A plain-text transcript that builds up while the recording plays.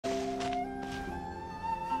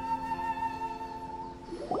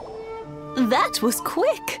That was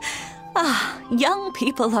quick. Young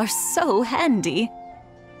people are so handy.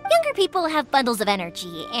 Younger people have bundles of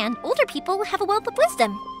energy, and older people have a wealth of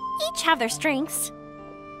wisdom. Each have their strengths.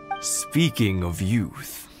 Speaking of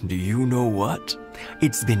youth, do you know what?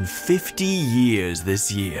 It's been 50 years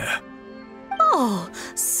this year. Oh,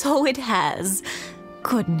 so it has.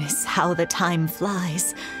 Goodness, how the time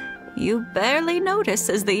flies. You barely notice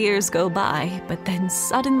as the years go by, but then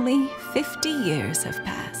suddenly 50 years have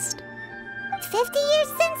passed. 50 years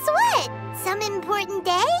since what? Some important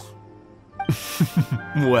day?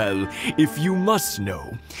 Well, if you must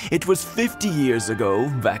know, it was 50 years ago,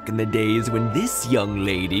 back in the days when this young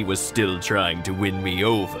lady was still trying to win me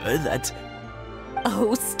over, that...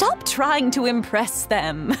 Oh, stop trying to impress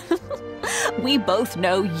them. We both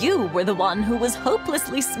know you were the one who was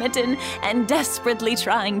hopelessly smitten and desperately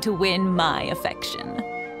trying to win my affection.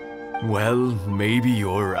 Well, maybe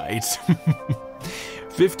you're right.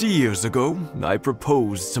 50 years ago, I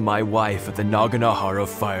proposed to my wife at the Naganahara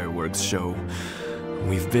fireworks show.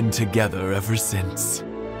 We've been together ever since.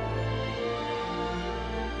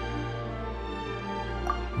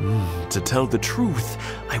 To tell the truth,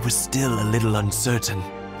 I was still a little uncertain.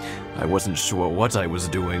 I wasn't sure what I was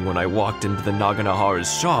doing when I walked into the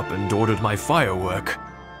Naganahara's shop and ordered my firework.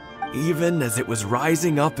 Even as it was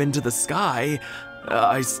rising up into the sky,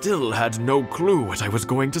 I still had no clue what I was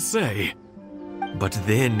going to say. But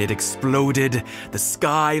then it exploded, the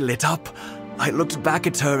sky lit up. I looked back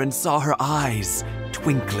at her and saw her eyes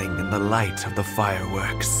twinkling in the light of the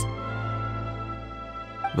fireworks.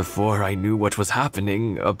 Before I knew what was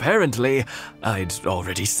happening, apparently, I'd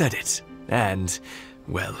already said it. And,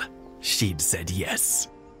 well, she'd said yes.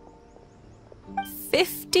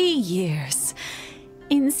 50 years.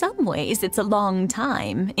 In some ways, it's a long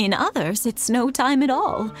time. In others, it's no time at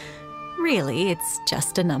all. Really, it's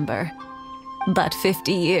just a number. But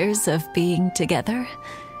 50 years of being together,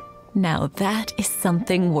 now that is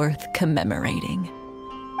something worth commemorating.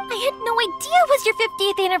 I had no idea it was your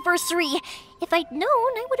 50th anniversary. If I'd known,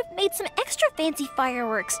 I would have made some extra fancy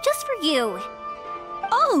fireworks just for you.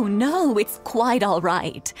 Oh no, it's quite all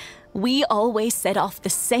right. We always set off the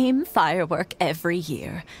same firework every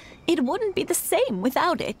year. It wouldn't be the same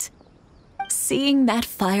without it. Seeing that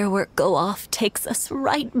firework go off takes us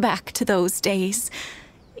right back to those days.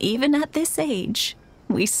 Even at this age,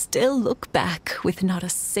 we still look back with not a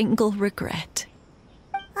single regret.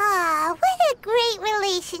 Ah, what a great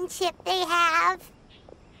relationship they have.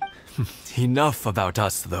 Enough about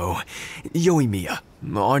us, though. Yoimiya,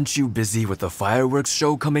 aren't you busy with the fireworks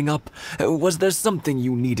show coming up? Was there something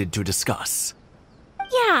you needed to discuss?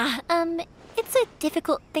 Yeah, it's a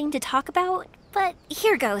difficult thing to talk about, but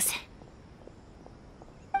here goes.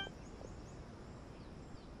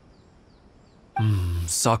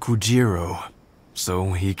 Sakujiro.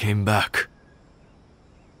 So he came back.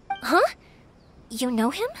 Huh? You know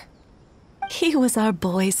him? He was our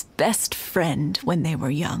boys' best friend when they were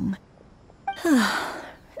young.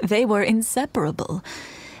 They were inseparable.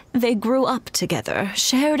 They grew up together,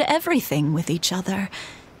 shared everything with each other,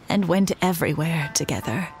 and went everywhere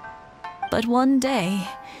together. But one day,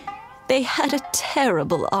 they had a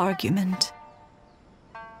terrible argument.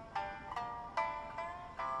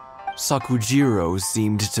 Sakujiro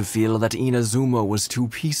seemed to feel that Inazuma was too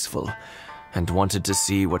peaceful, and wanted to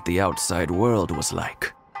see what the outside world was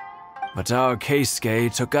like. But our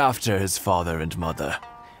Keisuke took after his father and mother.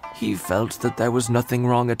 He felt that there was nothing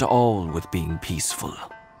wrong at all with being peaceful.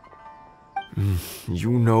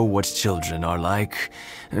 You know what children are like.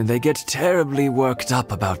 They get terribly worked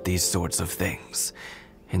up about these sorts of things.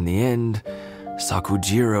 In the end,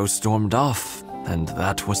 Sakujiro stormed off, and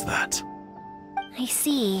that was that. I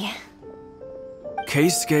see.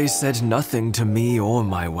 Keisuke said nothing to me or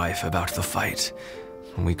my wife about the fight.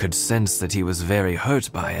 We could sense that he was very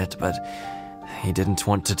hurt by it, but he didn't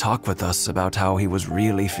want to talk with us about how he was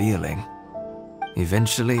really feeling.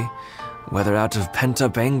 Eventually, whether out of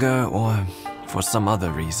pent-up anger or for some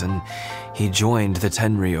other reason, he joined the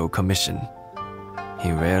Tenryou Commission.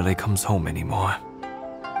 He rarely comes home anymore.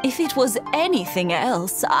 If it was anything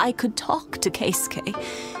else, I could talk to Keisuke,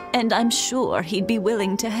 and I'm sure he'd be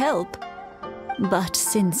willing to help. But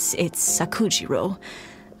since it's Sakujiro,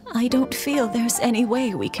 I don't feel there's any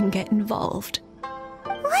way we can get involved.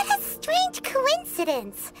 What a strange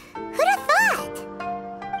coincidence. Who'd have thought?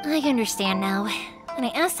 I understand now. When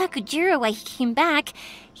I asked Sakujiro why he came back,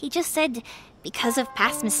 he just said because of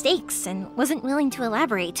past mistakes and wasn't willing to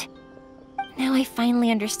elaborate. Now I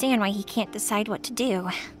finally understand why he can't decide what to do.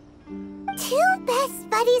 Two best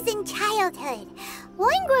buddies in childhood.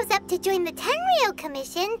 One grows up to join the Tenryou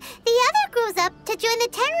Commission, the other grows up to join the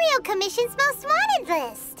Tenryou Commission's most wanted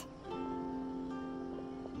list.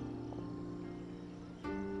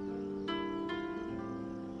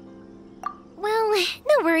 Well,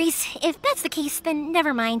 no worries. If that's the case, then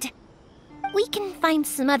never mind. We can find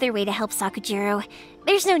some other way to help Sakujiro.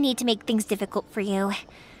 There's no need to make things difficult for you.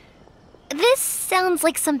 This sounds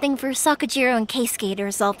like something for Sakujiro and Keisuke to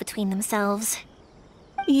resolve between themselves.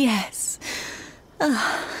 Yes.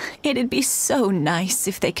 It'd be so nice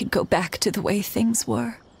if they could go back to the way things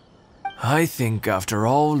were. I think after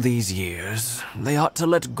all these years, they ought to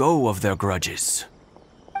let go of their grudges.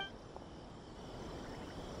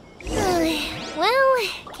 Well,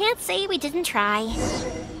 can't say we didn't try.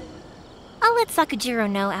 I'll let Sakujiro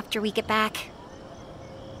know after we get back.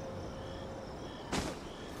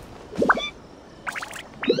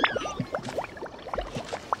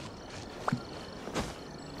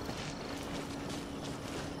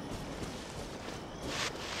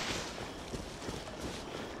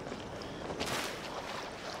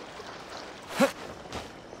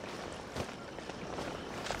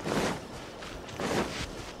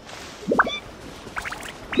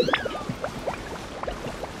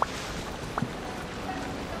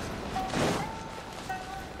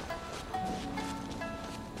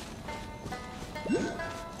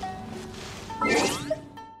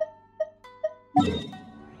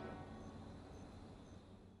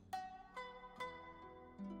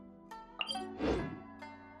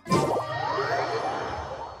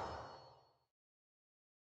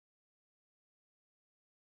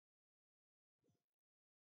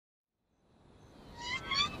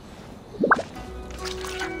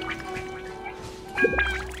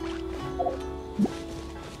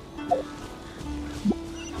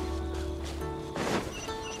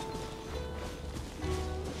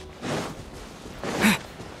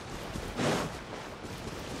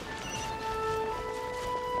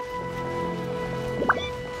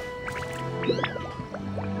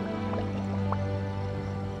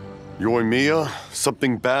 Yoimiya,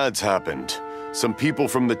 something bad's happened. Some people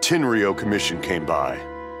from the Tenryou Commission came by.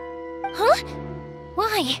 Huh?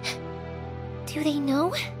 Why? Do they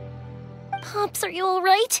know? Pops, are you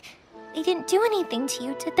alright? They didn't do anything to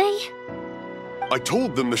you, did they? I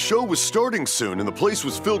told them the show was starting soon and the place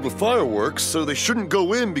was filled with fireworks, so they shouldn't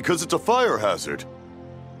go in because it's a fire hazard.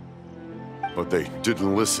 But they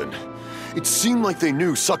didn't listen. It seemed like they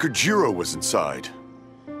knew Sakujiro was inside.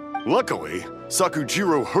 Luckily,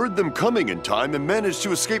 Sakujiro heard them coming in time and managed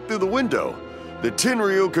to escape through the window. The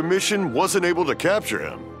Tenryou Commission wasn't able to capture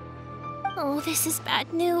him. Oh, this is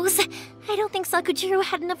bad news. I don't think Sakujiro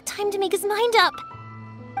had enough time to make his mind up.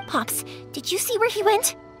 Pops, did you see where he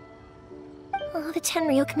went? Oh, the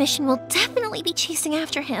Tenryou Commission will definitely be chasing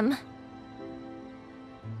after him.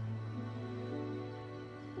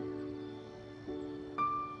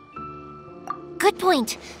 Good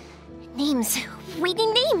point. Names.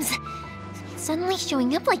 Reading names. Suddenly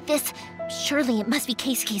showing up like this, surely it must be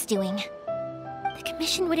Keisuke's doing. The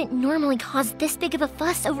Commission wouldn't normally cause this big of a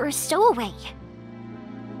fuss over a stowaway.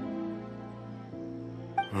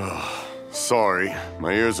 Sorry,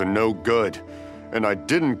 my ears are no good. And I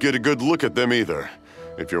didn't get a good look at them either.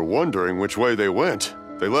 If you're wondering which way they went,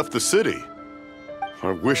 they left the city.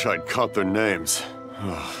 I wish I'd caught their names.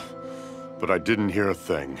 But I didn't hear a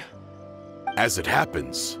thing. As it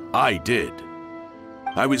happens, I did.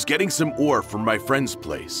 I was getting some ore from my friend's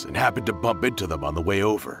place and happened to bump into them on the way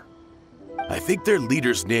over. I think their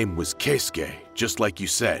leader's name was Keisuke, just like you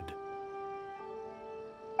said.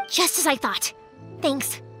 Just as I thought.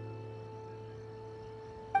 Thanks.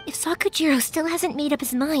 If Sakujiro still hasn't made up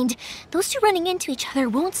his mind, those two running into each other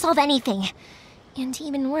won't solve anything. And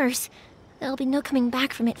even worse, there'll be no coming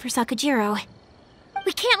back from it for Sakujiro.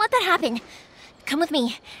 We can't let that happen. Come with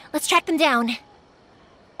me. Let's track them down.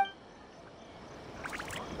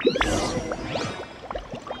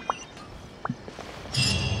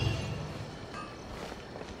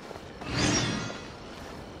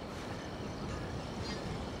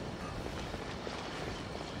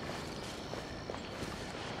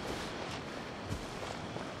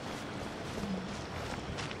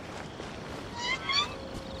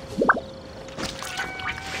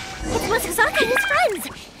 It's Masazaka and his friends!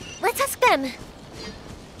 Let's ask them!